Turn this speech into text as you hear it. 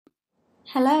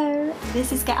Hello,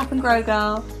 this is Get Up and Grow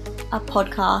Girl, a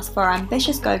podcast for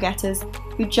ambitious go-getters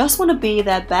who just want to be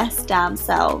their best damn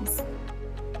selves.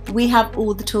 We have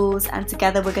all the tools and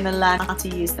together we're going to learn how to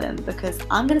use them because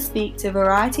I'm going to speak to a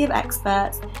variety of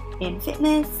experts in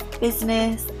fitness,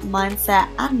 business, mindset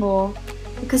and more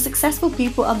because successful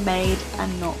people are made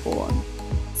and not born.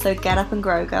 So get up and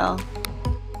grow, girl.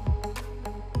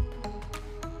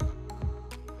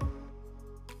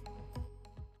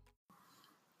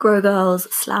 Grow girls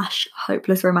 /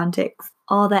 hopeless romantics.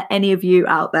 Are there any of you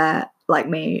out there like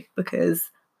me? Because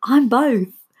I'm both.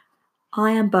 I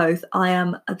am both. I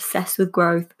am obsessed with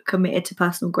growth, committed to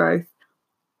personal growth,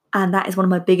 and that is one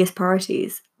of my biggest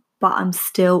priorities. But I'm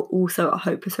still also a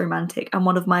hopeless romantic. And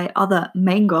one of my other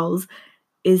main goals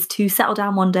is to settle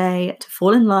down one day, to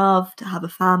fall in love, to have a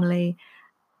family,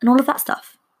 and all of that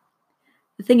stuff.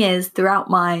 The thing is, throughout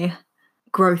my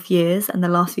growth years and the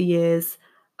last few years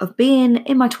of being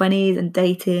in my 20s and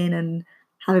dating and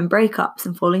having breakups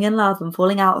and falling in love and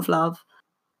falling out of love,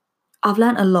 I've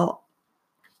learned a lot.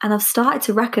 And I've started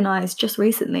to recognize just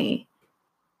recently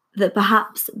that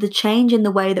perhaps the change in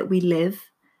the way that we live,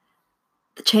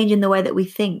 the change in the way that we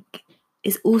think,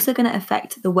 is also going to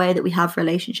affect the way that we have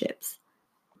relationships.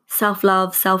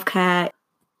 Self-love, self-care,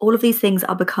 all of these things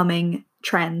are becoming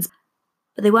trends,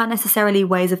 but they weren't necessarily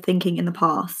ways of thinking in the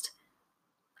past.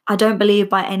 I don't believe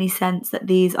by any sense that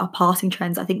these are passing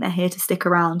trends. I think they're here to stick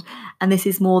around, and this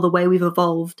is more the way we've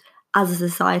evolved as a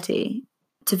society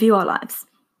to view our lives.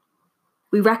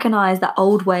 We recognise that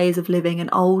old ways of living and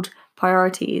old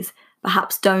priorities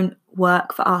perhaps don't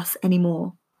work for us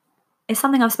anymore. It's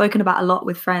something I've spoken about a lot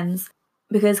with friends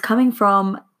because coming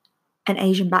from an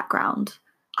Asian background,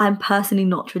 I'm personally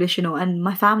not traditional and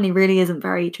my family really isn't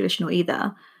very traditional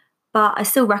either. But I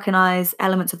still recognise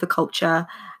elements of the culture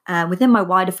within my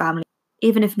wider family,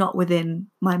 even if not within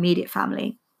my immediate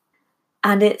family.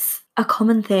 And it's a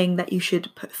common thing that you should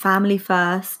put family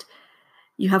first.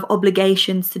 You have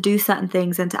obligations to do certain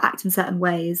things and to act in certain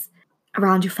ways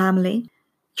around your family.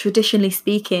 Traditionally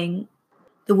speaking,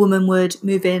 the woman would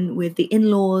move in with the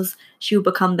in-laws, she would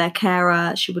become their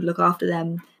carer, she would look after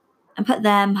them and put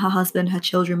them, her husband, her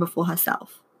children before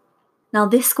herself. Now,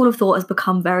 this school of thought has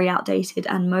become very outdated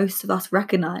and most of us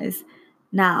recognise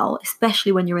now,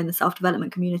 especially when you're in the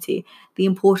self-development community, the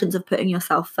importance of putting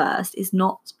yourself first is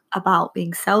not about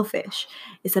being selfish,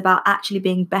 it's about actually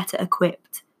being better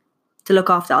equipped to look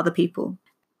after other people.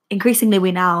 Increasingly,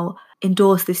 we now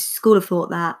endorse this school of thought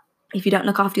that if you don't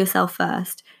look after yourself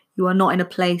first, you are not in a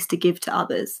place to give to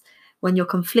others. When you're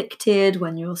conflicted,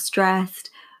 when you're stressed,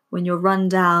 when you're run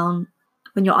down,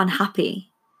 when you're unhappy,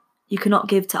 you cannot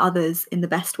give to others in the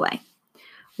best way.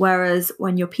 Whereas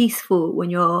when you're peaceful, when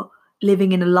you're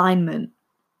living in alignment,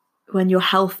 when you're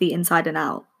healthy inside and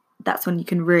out, that's when you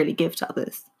can really give to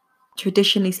others.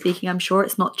 Traditionally speaking, I'm sure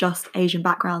it's not just Asian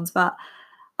backgrounds, but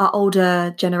our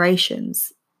older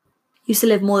generations used to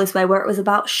live more this way where it was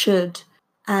about should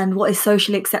and what is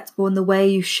socially acceptable and the way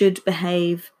you should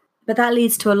behave. But that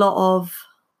leads to a lot of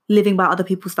living by other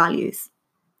people's values,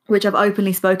 which I've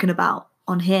openly spoken about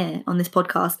on here, on this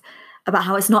podcast, about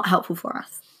how it's not helpful for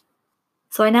us.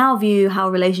 So I now view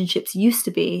how relationships used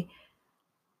to be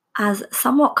as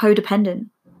somewhat codependent.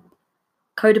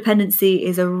 Codependency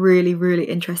is a really, really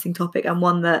interesting topic and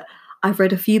one that I've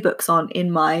read a few books on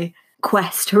in my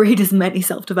quest to read as many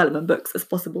self-development books as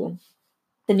possible.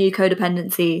 The New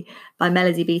Codependency by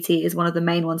Melody Beattie is one of the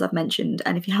main ones I've mentioned,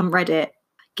 and if you haven't read it,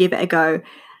 give it a go.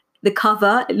 The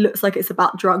cover, it looks like it's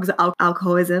about drugs or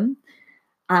alcoholism,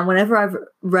 and whenever I've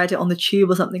read it on the tube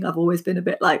or something, I've always been a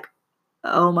bit like,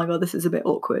 oh my god, this is a bit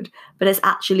awkward. But it's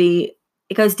actually,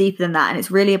 it goes deeper than that, and it's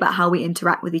really about how we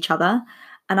interact with each other.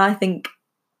 And I think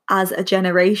as a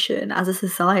generation, as a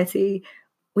society,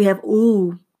 we have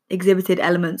all exhibited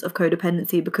elements of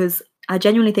codependency because I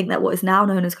genuinely think that what is now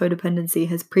known as codependency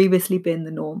has previously been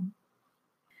the norm.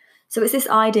 So it's this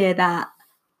idea that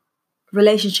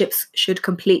relationships should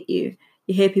complete you.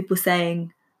 You hear people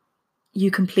saying, you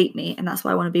complete me, and that's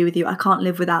why I want to be with you. I can't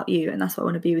live without you, and that's why I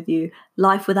want to be with you.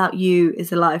 Life without you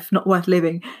is a life not worth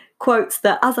living. Quotes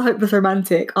that, as a hopeless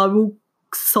romantic, I will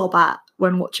sob at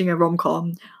when watching a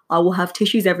rom-com. I will have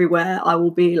tissues everywhere. I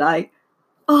will be like,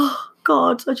 oh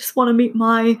God, I just want to meet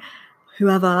my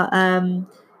whoever.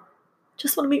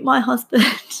 Just want to meet my husband.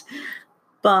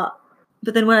 But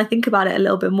then when I think about it a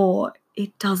little bit more,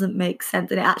 it doesn't make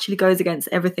sense, and it actually goes against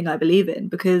everything I believe in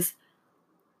because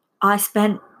I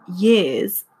spent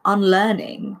years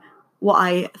unlearning what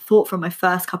I thought from my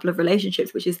first couple of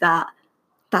relationships, which is that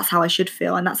that's how I should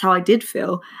feel and that's how I did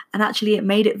feel. And actually it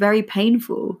made it very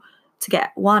painful to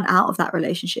get one out of that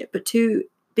relationship, but two,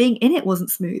 being in it wasn't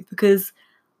smooth because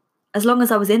As long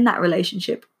as I was in that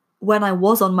relationship, when I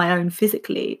was on my own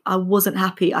physically, I wasn't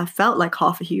happy. I felt like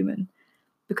half a human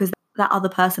because that other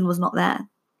person was not there.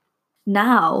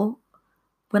 Now,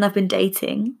 when I've been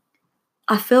dating,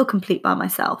 I feel complete by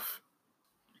myself.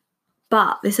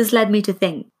 But this has led me to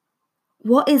think,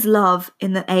 what is love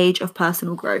in the age of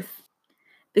personal growth?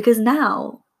 Because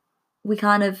now we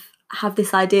kind of have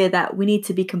this idea that we need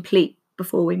to be complete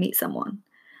before we meet someone.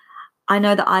 I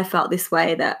know that I felt this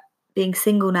way, that being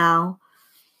single now,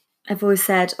 I've always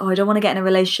said, I don't want to get in a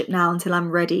relationship now until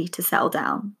I'm ready to settle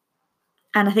down.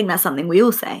 And I think that's something we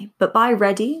all say. But by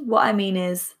ready, what I mean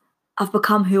is I've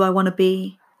become who I want to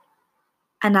be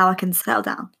and now I can settle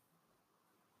down.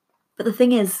 But the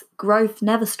thing is, growth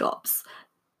never stops.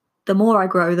 The more I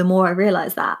grow, the more I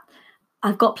realize that.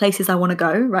 I've got places I want to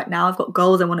go right now. I've got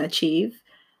goals I want to achieve.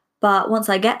 But once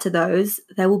I get to those,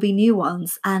 there will be new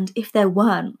ones. And if there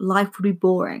weren't, life would be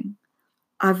boring.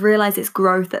 I've realized it's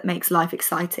growth that makes life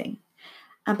exciting.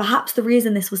 And perhaps the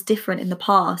reason this was different in the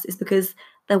past is because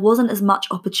there wasn't as much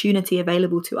opportunity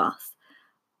available to us.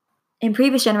 In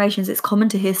previous generations, it's common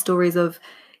to hear stories of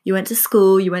you went to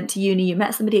school, you went to uni, you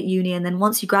met somebody at uni, and then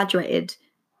once you graduated,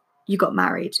 you got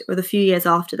married, or the few years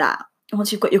after that,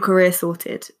 once you've got your career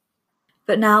sorted.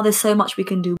 But now there's so much we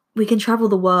can do. We can travel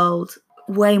the world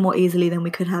way more easily than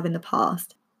we could have in the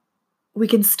past. We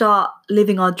can start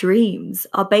living our dreams.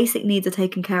 Our basic needs are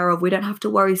taken care of. We don't have to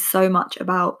worry so much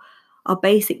about our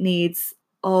basic needs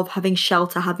of having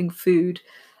shelter, having food.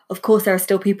 Of course, there are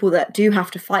still people that do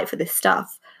have to fight for this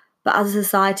stuff. But as a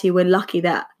society, we're lucky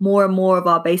that more and more of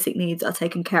our basic needs are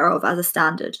taken care of as a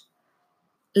standard,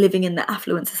 living in the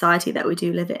affluent society that we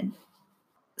do live in.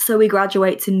 So we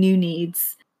graduate to new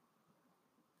needs.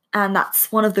 And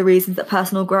that's one of the reasons that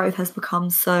personal growth has become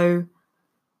so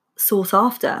sought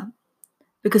after,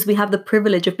 because we have the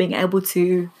privilege of being able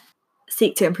to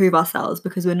seek to improve ourselves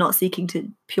because we're not seeking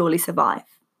to purely survive.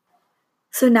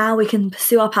 So now we can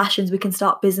pursue our passions, we can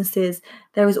start businesses.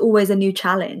 There is always a new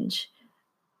challenge.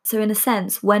 So in a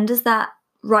sense, when does that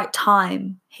right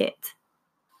time hit?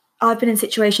 I've been in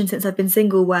situations since I've been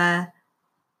single where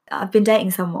I've been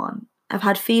dating someone, I've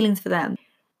had feelings for them,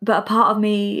 but a part of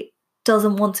me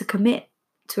doesn't want to commit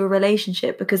to a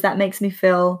relationship because that makes me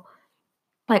feel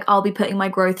like I'll be putting my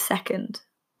growth second.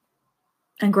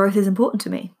 And growth is important to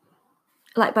me.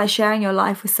 Like by sharing your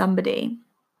life with somebody,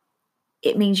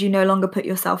 it means you no longer put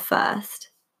yourself first.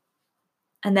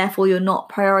 And therefore you're not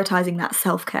prioritizing that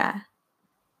self-care.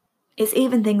 It's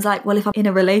even things like, well, if I'm in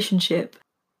a relationship,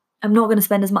 I'm not going to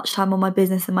spend as much time on my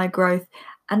business and my growth.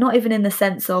 And not even in the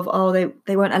sense of,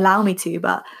 they won't allow me to,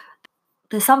 but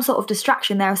there's some sort of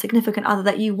distraction there, a significant other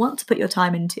that you want to put your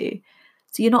time into.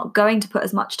 So you're not going to put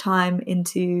as much time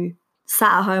into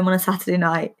sat at home on a Saturday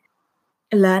night,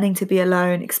 learning to be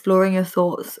alone, exploring your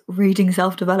thoughts, reading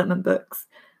self-development books,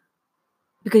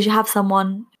 because you have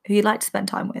someone who you'd like to spend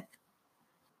time with.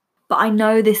 But I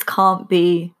know this can't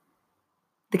be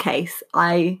the case.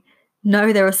 I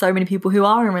know there are so many people who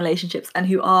are in relationships and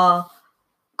who are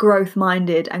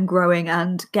growth-minded and growing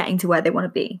and getting to where they want to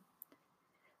be.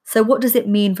 So what does it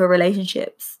mean for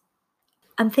relationships?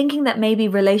 I'm thinking that maybe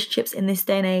relationships in this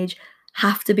day and age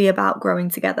have to be about growing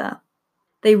together.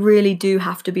 They really do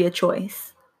have to be a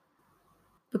choice.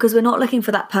 Because we're not looking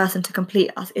for that person to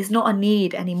complete us. It's not a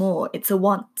need anymore, it's a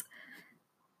want.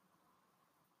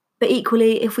 But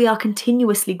equally, if we are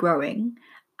continuously growing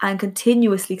and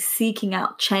continuously seeking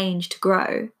out change to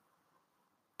grow,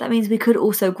 that means we could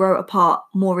also grow apart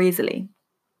more easily.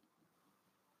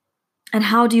 And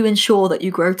how do you ensure that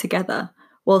you grow together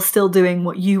while still doing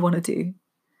what you want to do?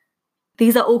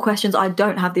 These are all questions I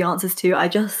don't have the answers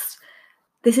to.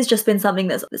 This has just been something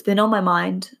that's been on my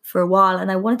mind for a while,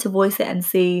 and I wanted to voice it and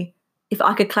see if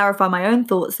I could clarify my own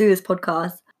thoughts through this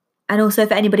podcast, and also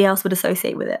if anybody else would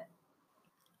associate with it.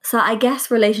 So I guess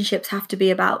relationships have to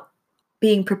be about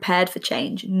being prepared for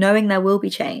change, knowing there will be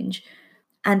change,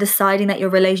 and deciding that your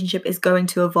relationship is going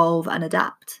to evolve and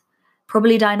adapt.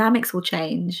 Probably dynamics will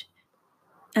change,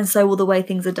 and so will the way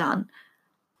things are done.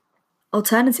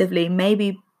 Alternatively,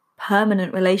 maybe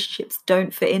permanent relationships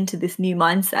don't fit into this new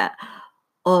mindset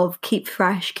of keep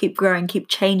fresh, keep growing, keep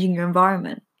changing your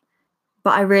environment.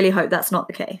 But I really hope that's not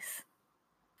the case.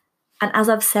 And as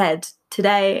I've said,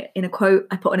 today in a quote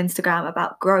I put on Instagram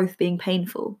about growth being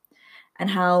painful and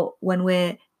how when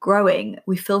we're growing,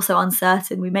 we feel so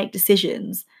uncertain, we make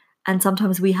decisions, and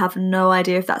sometimes we have no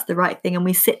idea if that's the right thing. And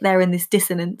we sit there in this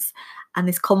dissonance and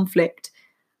this conflict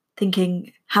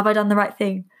thinking, have I done the right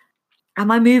thing? Am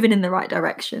I moving in the right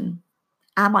direction?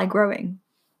 Am I growing?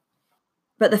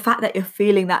 But the fact that you're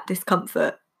feeling that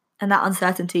discomfort And that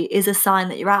uncertainty is a sign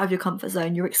that you're out of your comfort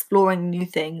zone, you're exploring new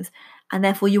things, and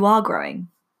therefore you are growing.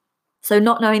 So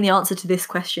not knowing the answer to this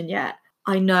question yet,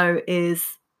 I know is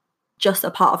just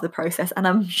a part of the process. And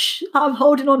I'm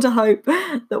holding on to hope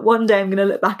that one day I'm going to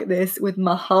look back at this with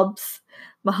my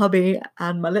hubby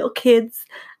and my little kids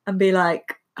and be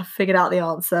like, I figured out the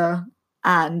answer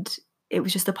and it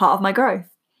was just a part of my growth.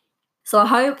 So I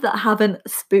hope that I haven't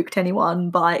spooked anyone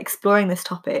by exploring this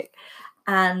topic.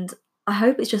 And I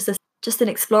hope it's just an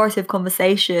explorative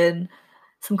conversation,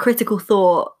 some critical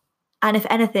thought, and if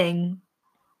anything,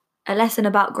 a lesson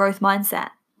about growth mindset.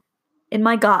 In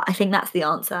my gut, I think that's the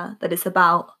answer, that it's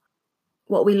about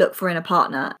what we look for in a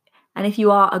partner. And if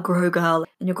you are a grow girl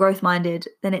and you're growth minded,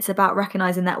 then it's about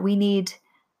recognizing that we need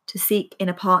to seek in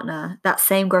a partner that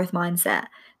same growth mindset,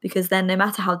 because then no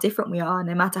matter how different we are,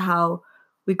 no matter how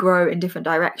we grow in different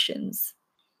directions,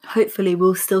 hopefully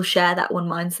we'll still share that one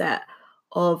mindset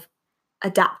of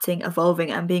adapting,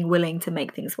 evolving, and being willing to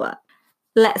make things work.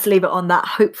 Let's leave it on that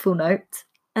hopeful note.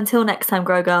 Until next time,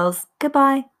 Grow Girls,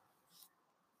 goodbye.